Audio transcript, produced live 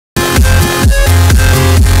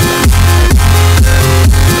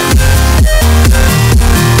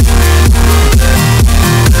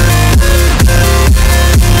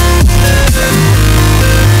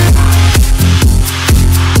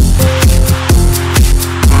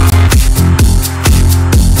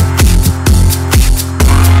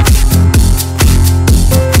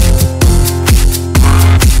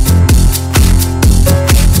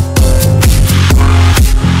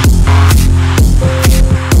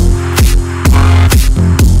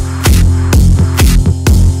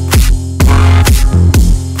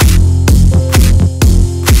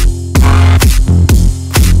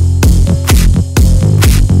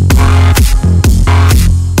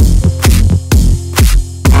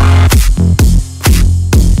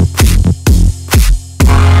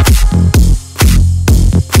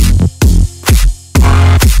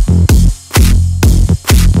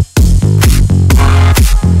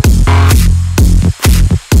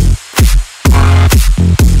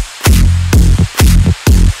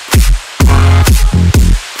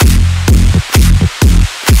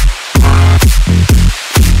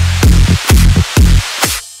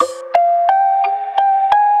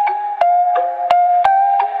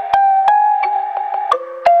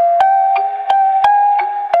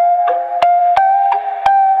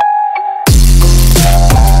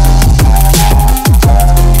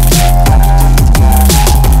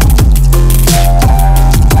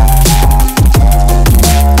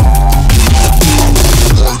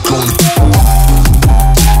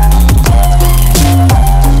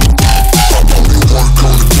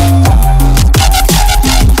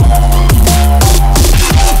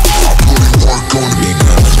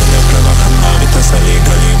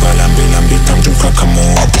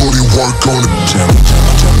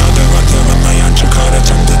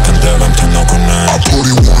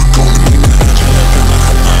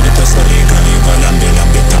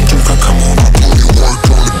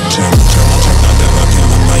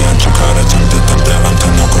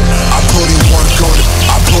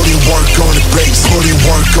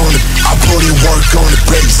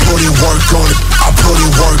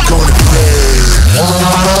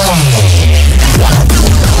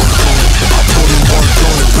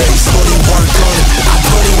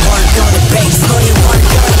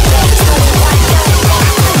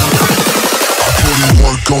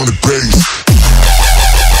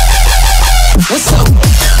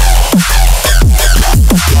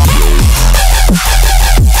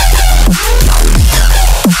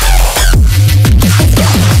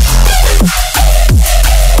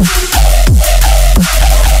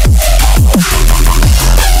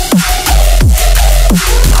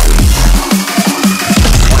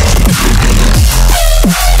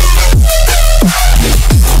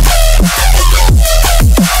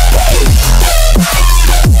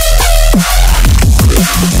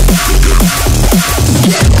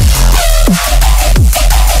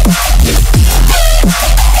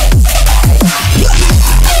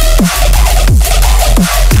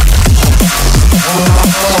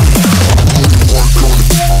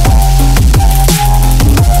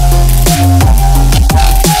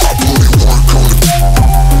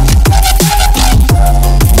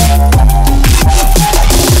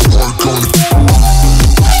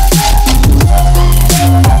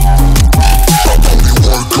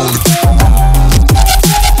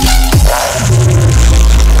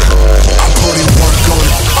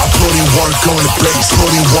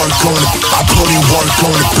on it. I put in work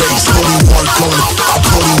on the bass. Put in work on it. I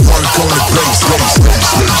put in work on the bass. Bass, bass,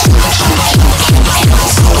 bass, bass, bass.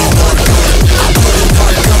 Put in work on it. I put in work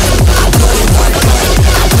on it. I put in work on it.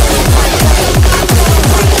 I put in work on it. I put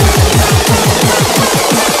in work on it.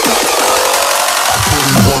 I put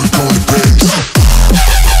in work on the bass.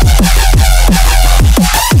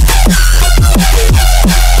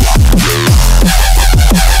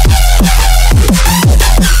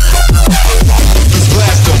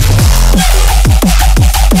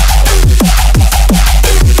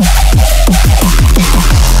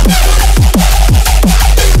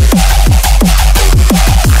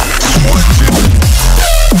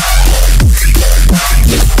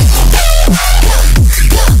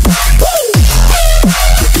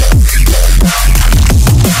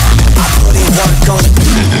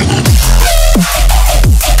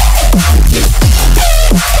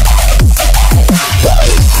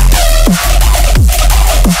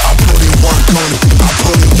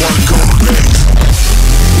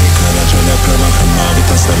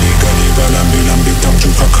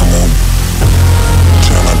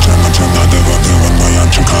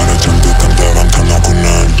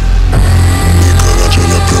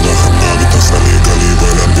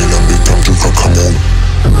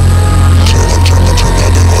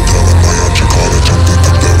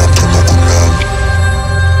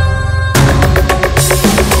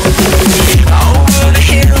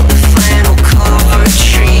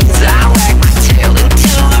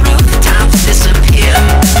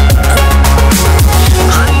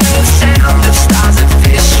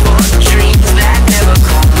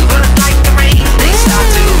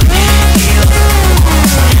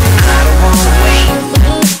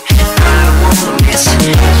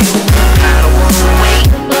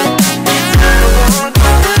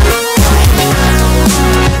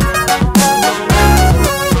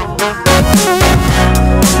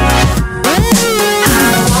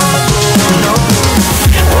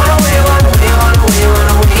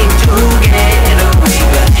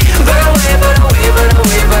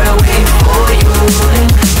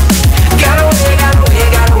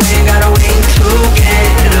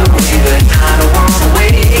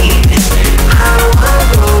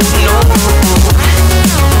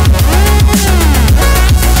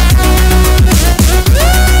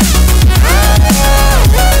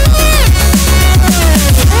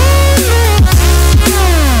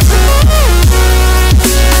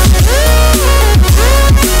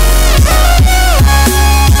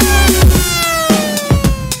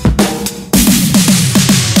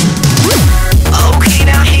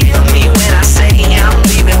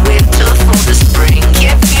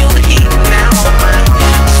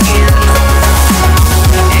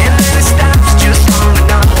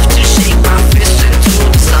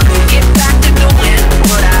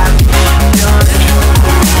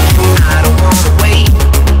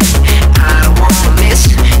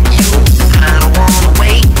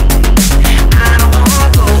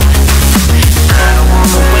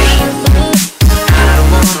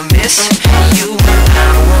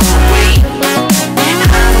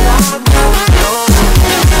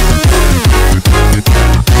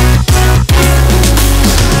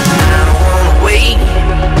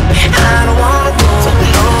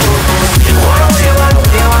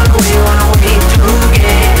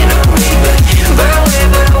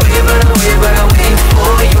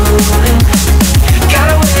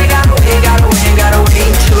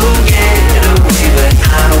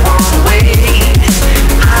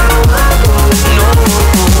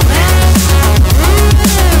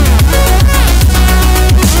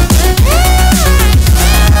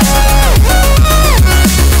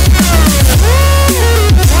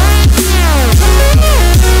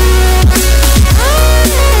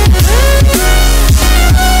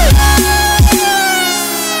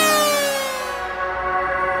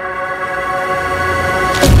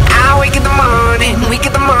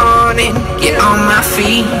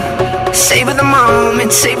 Savor the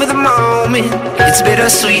moment, savor the moment. It's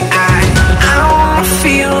bittersweet. I wanna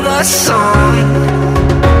feel the song.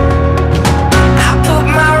 I put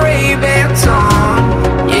my Ray-Bans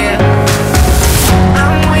on, yeah.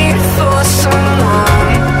 I'm waiting for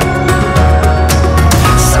someone.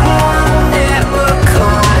 Someone will never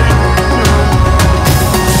come.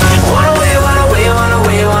 Wanna wait, wanna wait, wanna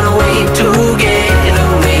wait, wanna wait to get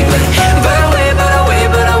away. But I wait, but I wait,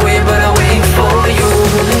 but I wait, but I wait for you.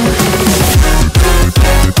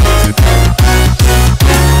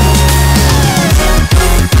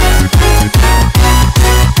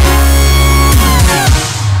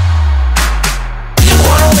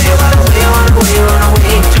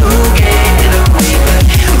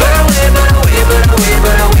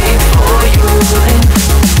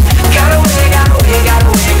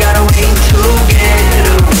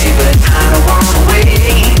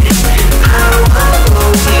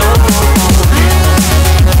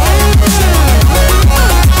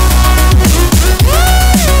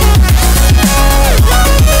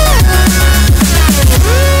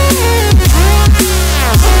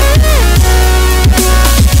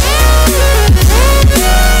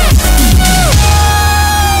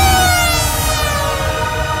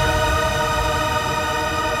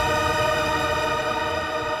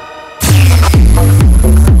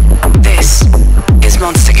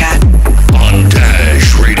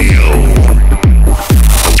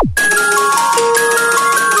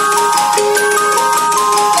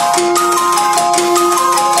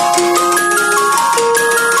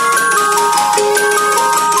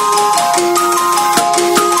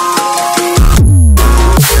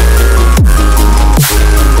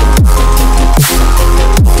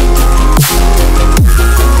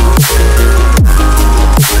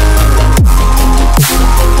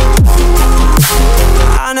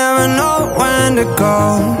 when to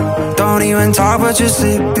go. Don't even talk, but you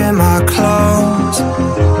sleep in my clothes.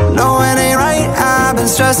 No, it ain't right, I've been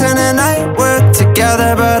stressing at night. We're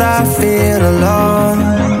together, but I feel alone.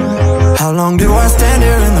 How long do I stand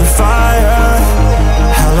here in the fire?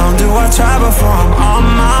 How long do I try before I'm on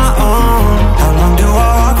my own? How long do I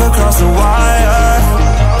walk across the wire?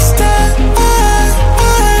 Stay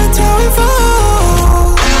till we fall.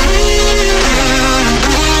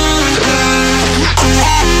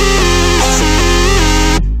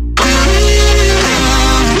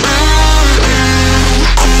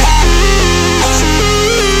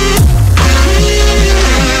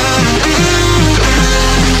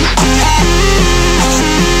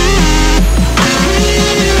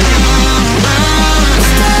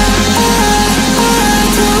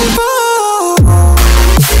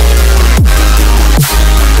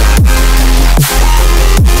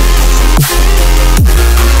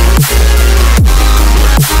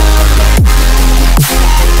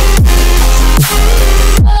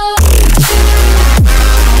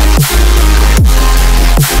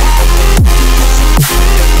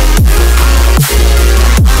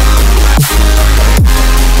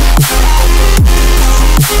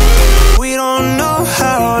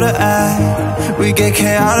 We get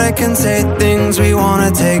chaotic and say things we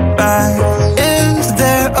wanna take back. Is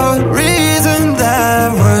there a reason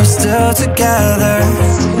that we're still together?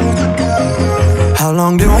 How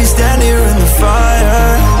long do we stand here in the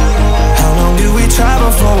fire? How long do we try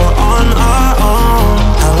before we're on our own?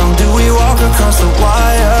 How long do we walk across the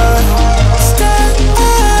wire?